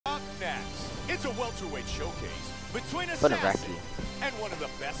It's a welterweight showcase between What a Assassin wrecky. and one of the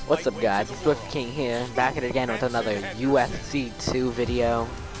best. What's up, guys? lightweights in the Swift world. King here, back at it again with another UFC 2 video.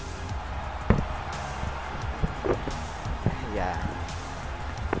 Yeah.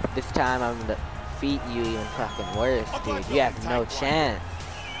 This time I'm gonna defeat you even fucking worse, dude. You have no chance.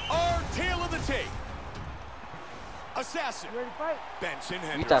 Our tail of the tape. Assassin. Ready to fight? Benson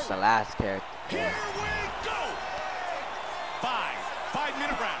Henderson. You thought the last character. Here we go.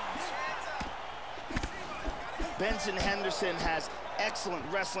 5-minute rounds. Benson Henderson has excellent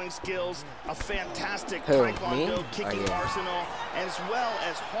wrestling skills, a fantastic Who, me? taekwondo kicking Oh, yeah. arsenal, as well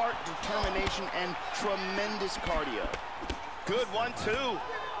as heart, determination, and tremendous cardio. Good 1-2.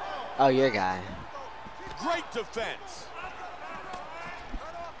 Oh, your guy. Great defense.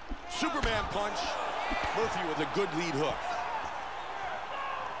 Superman punch. Murphy with a good lead hook.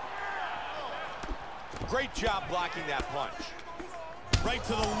 Great job blocking that punch. Right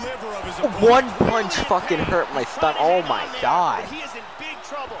to the liver of his opponent. One punch fucking hurt my stomach. Oh my god. He is in big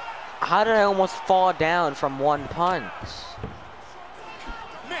trouble. How did I almost fall down from one punch?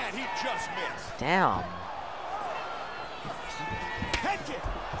 Man, he just missed. Damn. Head kick.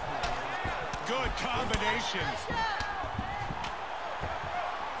 Good combinations.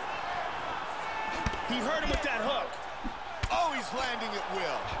 He hurt him with that hook. Oh, he's landing at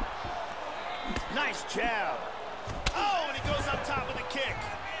will. Nice jab. Oh, and he goes up top with a kick.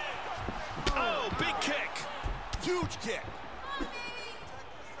 Oh, big kick. Huge kick.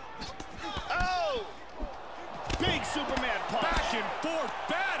 Oh, big Superman punch. Back and forth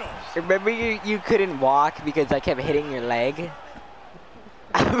battle. Remember you couldn't walk because I kept hitting your leg?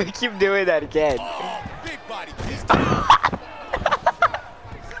 I'm gonna keep doing that again. Oh, big body kick. Wow,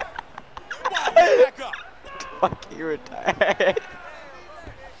 back up. Fucking retired.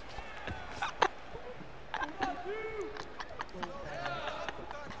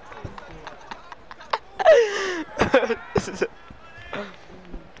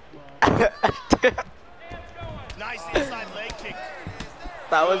 Nice inside leg kick.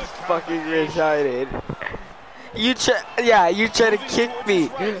 That was fucking retarded. You tried to kick me,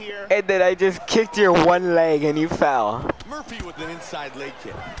 and then I just kicked your one leg and you fell. Murphy with an inside leg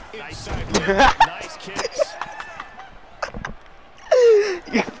kick. Nice Inside leg. leg. Nice kicks.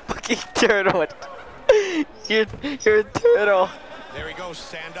 You fucking turtle. You're a turtle. There he goes,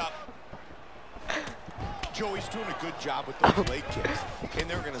 stand up. Joey's doing a good job with those leg kicks, and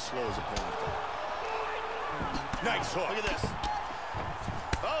they're going to slow his opponent down. Nice hook. Look at this.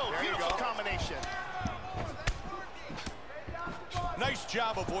 Oh, There you beautiful go. combination. Nice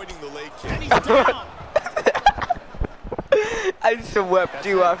job avoiding the leg And kick. he's down. I swept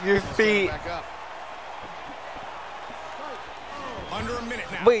you off your feet. Back up. Under a minute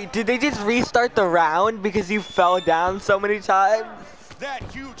now. Wait, did they just restart the round because you fell down so many times? That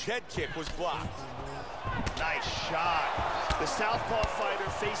huge head kick was blocked. Nice shot. The southpaw fighter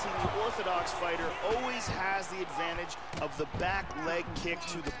facing the orthodox fighter always has the advantage of the back leg kick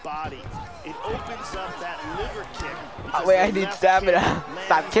to the body. It opens up that liver kick. because wait, I the need left stamina. kick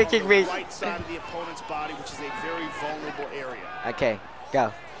Stop lands kicking on me. the right side of the opponent's body, which is a very vulnerable area. Okay,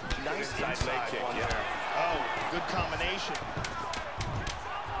 go. Nice Inside leg kick, one yeah. there. Oh, good combination.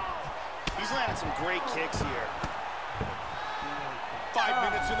 He's landing some great kicks here.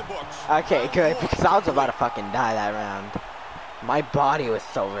 5 minutes in the books. Okay, good, because I was about to fucking die that round. My body was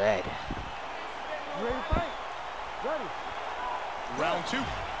so red. You ready to fight? Ready. Round 2.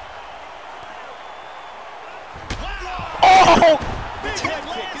 Oh! Big head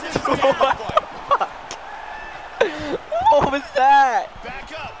kick in this What? fight. What was that?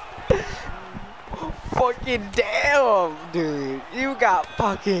 Back up. Fucking damn, dude. You got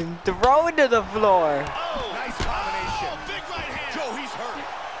fucking thrown to the floor. Oh, Nice combination. Oh, big right hand. Joe, he's hurt.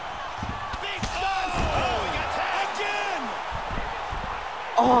 Big shot. Oh, he got tagged. Again.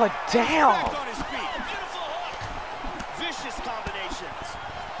 Oh, Back damn. on his feet. Beautiful hook. Vicious combinations.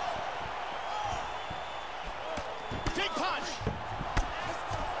 Big punch.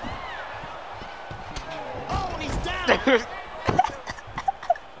 Oh, and he's down.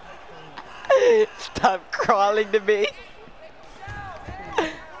 Stop crawling to me.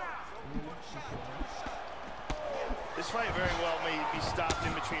 This fight very well may be stopped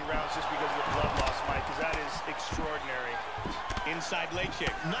in between rounds just because of the blood loss, Mike, because that is extraordinary. Inside leg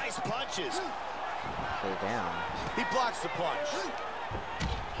kick. Nice punches. Okay, down. He blocks the punch.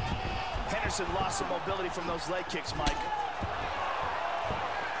 Henderson lost some mobility from those leg kicks, Mike.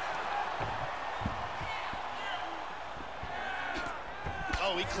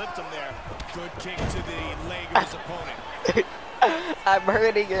 Oh, he clipped him there. Good kick to the leg of his opponent. I'm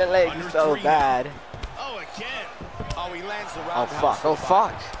hurting your legs Under so 3 bad. Oh, again. Oh, he lands the Oh roundhouse. fuck, oh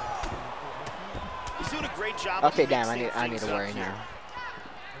fuck. doing a great job. Okay, of damn, mixing I need to things up worry here. now.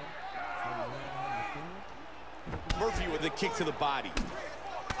 Murphy with a kick to the body.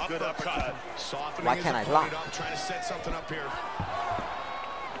 Good uppercut. Softening Why his can't I opponent block? up, trying to set something up here.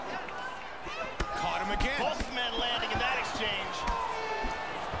 Caught him again. Both men landing in that exchange.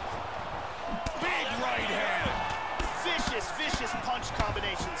 Big right hand. Vicious, vicious punch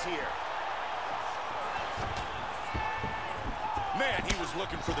combinations here. Man, he was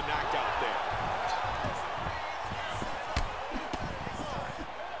looking for the knockout there.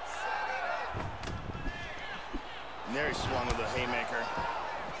 And there he swung with a haymaker.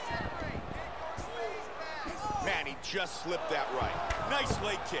 Man, he just slipped that right. Nice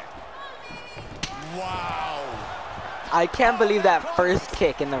leg kick. Wow. I can't believe that first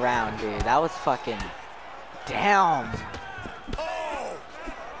kick in the round, dude. That was fucking... Damn. Oh!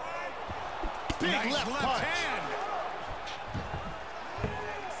 Big Nice left left punch. hand.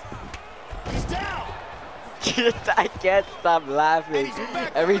 He's down. I can't stop laughing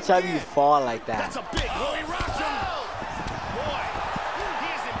every time you fall like That's that. a big Oh, he rocks him. Boy, he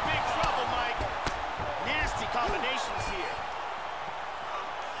is in big trouble, Mike. Nasty combinations here.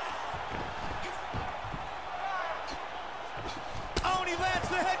 Oh, and he lands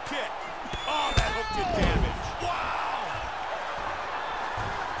the head kick. Oh, that hook did damage. Wow.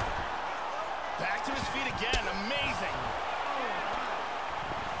 Back to his feet again. Amazing.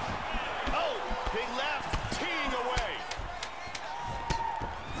 Oh, big left. Teeing away.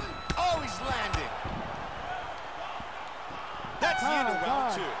 Oh, he's landing. That's the end of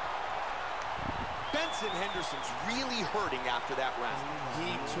round two. Benson Henderson's really hurting after that round.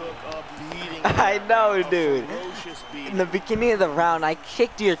 He took a beating. I know, A dude. ferocious beating. In the beginning of the round, I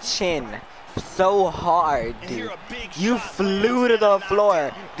kicked your chin so hard, And here dude. a big You shot flew lands to the and a floor.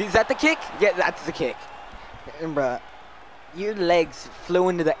 knockdown. Is that the kick? Yeah, that's the kick. And bruh, your legs flew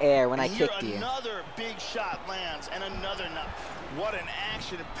into the air when I And here kicked you. another big shot lands and another knock. What an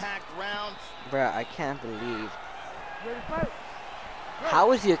action-packed round. Bruh, I can't believe. Ready to fight?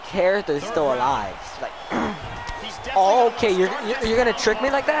 How is your character still alive? Like, He's definitely oh, gonna okay, start this you're gonna round trick me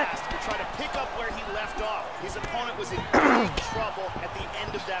off like that? fast to try to pick up where he left off. His opponent was in big trouble at the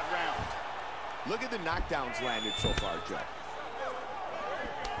end of that round. Look at the knockdowns landed so far, Joe.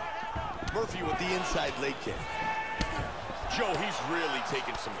 Murphy with the inside leg kick. Joe, he's really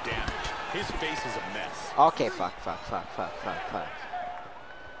taking some damage. His face is a mess. Okay, fuck.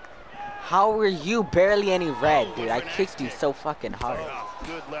 How were you barely any red, dude? I kicked you so fucking hard. Oh,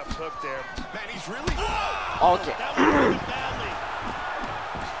 good left hook there. Man, he's really... Okay. That was really badly.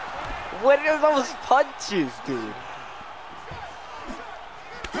 What are those punches, dude?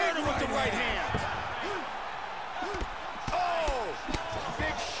 Hurt him with the right hand. Oh!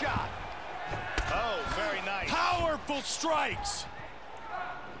 Big shot. Oh, very nice. Powerful strikes.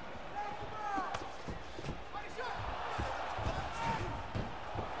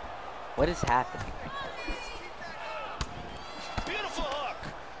 What is happening? Beautiful hook.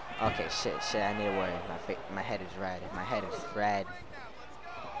 Okay, shit, I need to worry. My head is red. My head is red.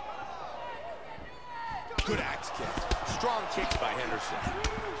 Good axe kick. Strong kicks by Henderson.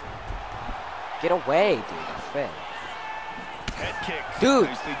 Get away, dude. I'm red. Head kick. Dude.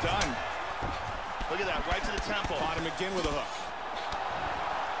 Nicely done. Look at that, right to the temple. Caught him again with a hook.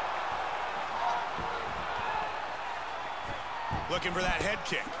 Looking for that head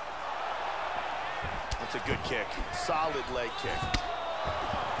kick. That's a good kick. Solid leg kick.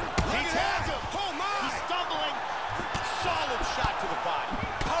 He tags him. Oh, my! He's stumbling. Solid shot to the body.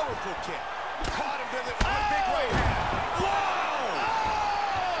 Powerful kick. Caught him with a big right hand. Whoa!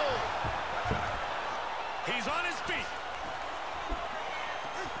 He's on his feet.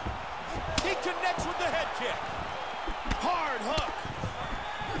 He connects with the head kick. Hard hook.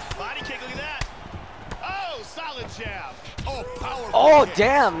 Body kick, look at that. Oh, solid jab. Oh, powerful Oh, kick.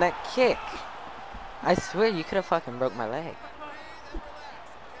 damn, that kick. I swear you could have fucking broke my leg.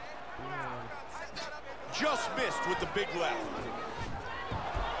 Just missed with the big left.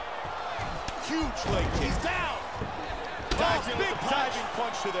 Huge leg kick. He's down. Oh, in with big the punch. diving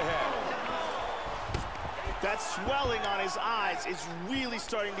punch to the head. That swelling on his eyes is really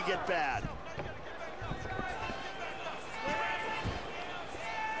starting to get bad.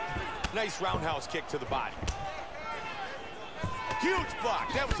 Nice roundhouse kick to the body. Huge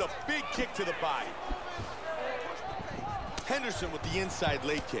block. That was a big kick to the body. Henderson with the inside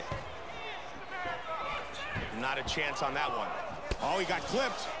leg kick. Not a chance on that one. Oh, he got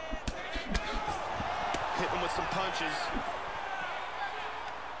clipped. Hit him with some punches.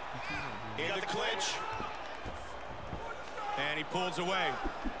 In the clinch. And he pulls away.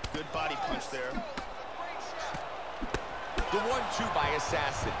 Good body punch there. The 1-2 by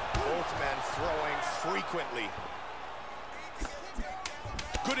Assassin. Both men throwing frequently.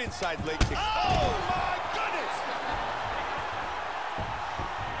 Good inside leg kick. Oh, my goodness!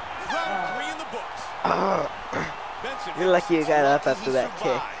 Round 3 in the books. Benson, You're lucky you got up after that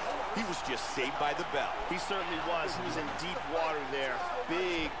kick. He was just saved by the bell. He certainly was. He was in deep water there.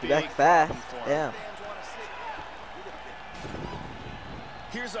 Big Back fast. Yeah.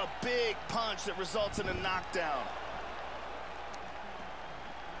 Here's a big punch that results in a knockdown.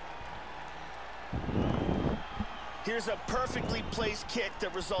 Here's a perfectly placed kick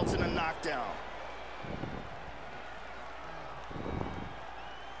that results in a knockdown.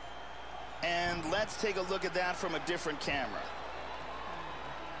 And let's take a look at that from a different camera.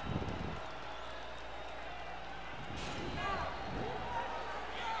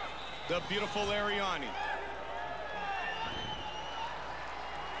 The beautiful Ariani.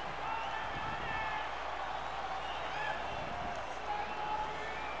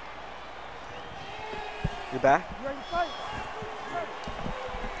 You back? You ready to fight?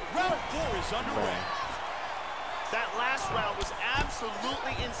 Round 4 is underway. That last round was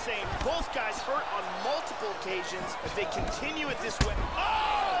absolutely insane. Both guys hurt on multiple occasions. If they continue it this way,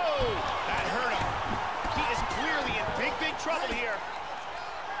 oh! That hurt him. He is clearly in big, big trouble here.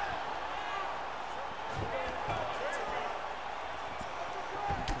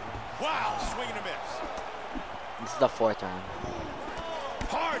 Wow, swing and a miss. This is the 4th round.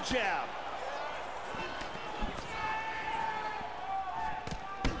 Hard jab.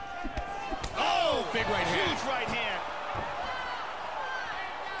 Oh, big right hand. Huge right hand.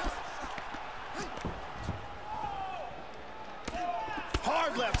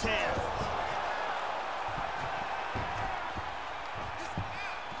 Hard left hand.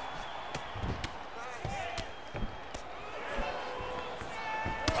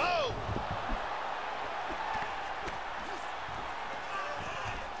 Oh!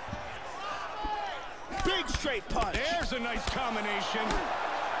 Big straight punch. There's a nice combination.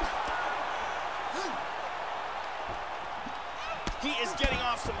 He is getting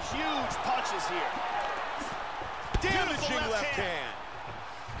off some huge punches here. Damaging left hand.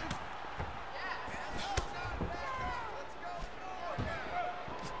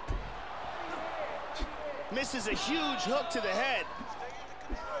 Misses a huge hook to the head.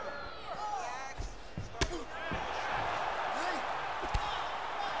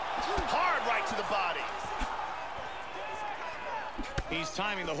 Hard right to the body. He's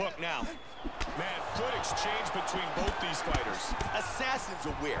timing the hook now. Man, good exchange between both these fighters. Assassin's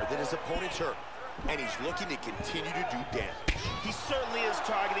aware that his opponent's hurt, and he's looking to continue to do damage. He certainly is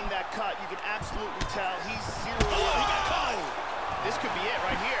targeting that cut. You can absolutely tell he's zeroing. Oh, he got caught. This could be it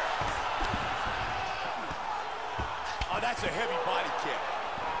right here. Oh, that's a heavy body kick.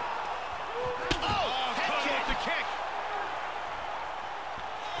 Oh, head kick. The kick.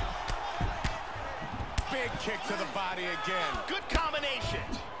 Big kick to the body again. Good combination.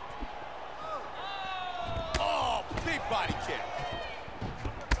 Oh, big body kick.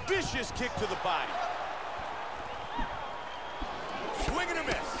 Vicious kick to the body. Swing and a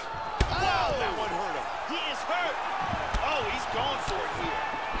miss. Wow, that one hurt him. He is hurt. Oh, he's going for it here.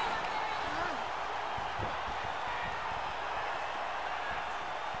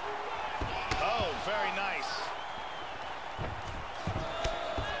 Oh, very nice.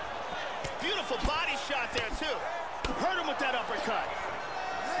 Beautiful body shot there, too. Hurt him with that uppercut.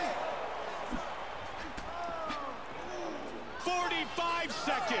 45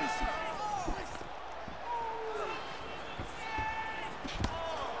 seconds.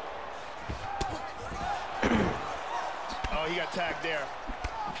 Oh, he got tagged there.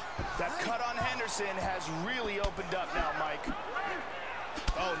 That cut on Henderson has really opened up now, Mike.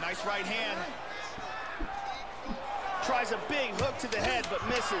 Oh, nice right hand. Tries a big hook to the head, but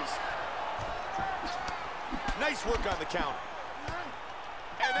misses. Nice work on the count.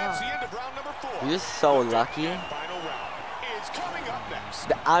 And that's the end of round number 4. You're so lucky. Final round is coming up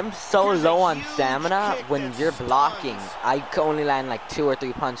next. I'm so low on stamina. When you're blocking, I can only land like 2 or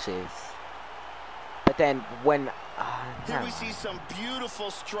 3 punches. But then when Here we see some beautiful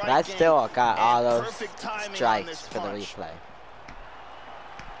striking. but I still got all those perfect timing on strikes this for the punch. replay.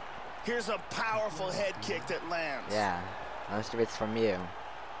 Here's a powerful head kick that lands. Yeah, most of it's from you.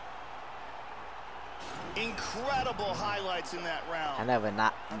 Incredible highlights in that round. I know, but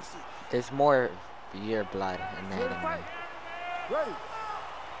not. There's more your blood in there Ready to than fight? me. Ready.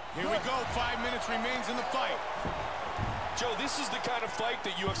 Here we go. 5 minutes remains in the fight. Joe, this is the kind of fight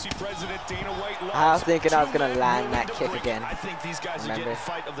that UFC President Dana White loves. I was thinking I was Two gonna men land willing that to kick bring it. again. I think these guys are getting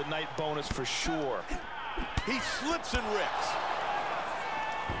fight of the night bonus for sure. He slips and rips.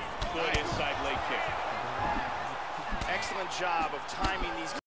 Good inside leg kick. excellent job of timing these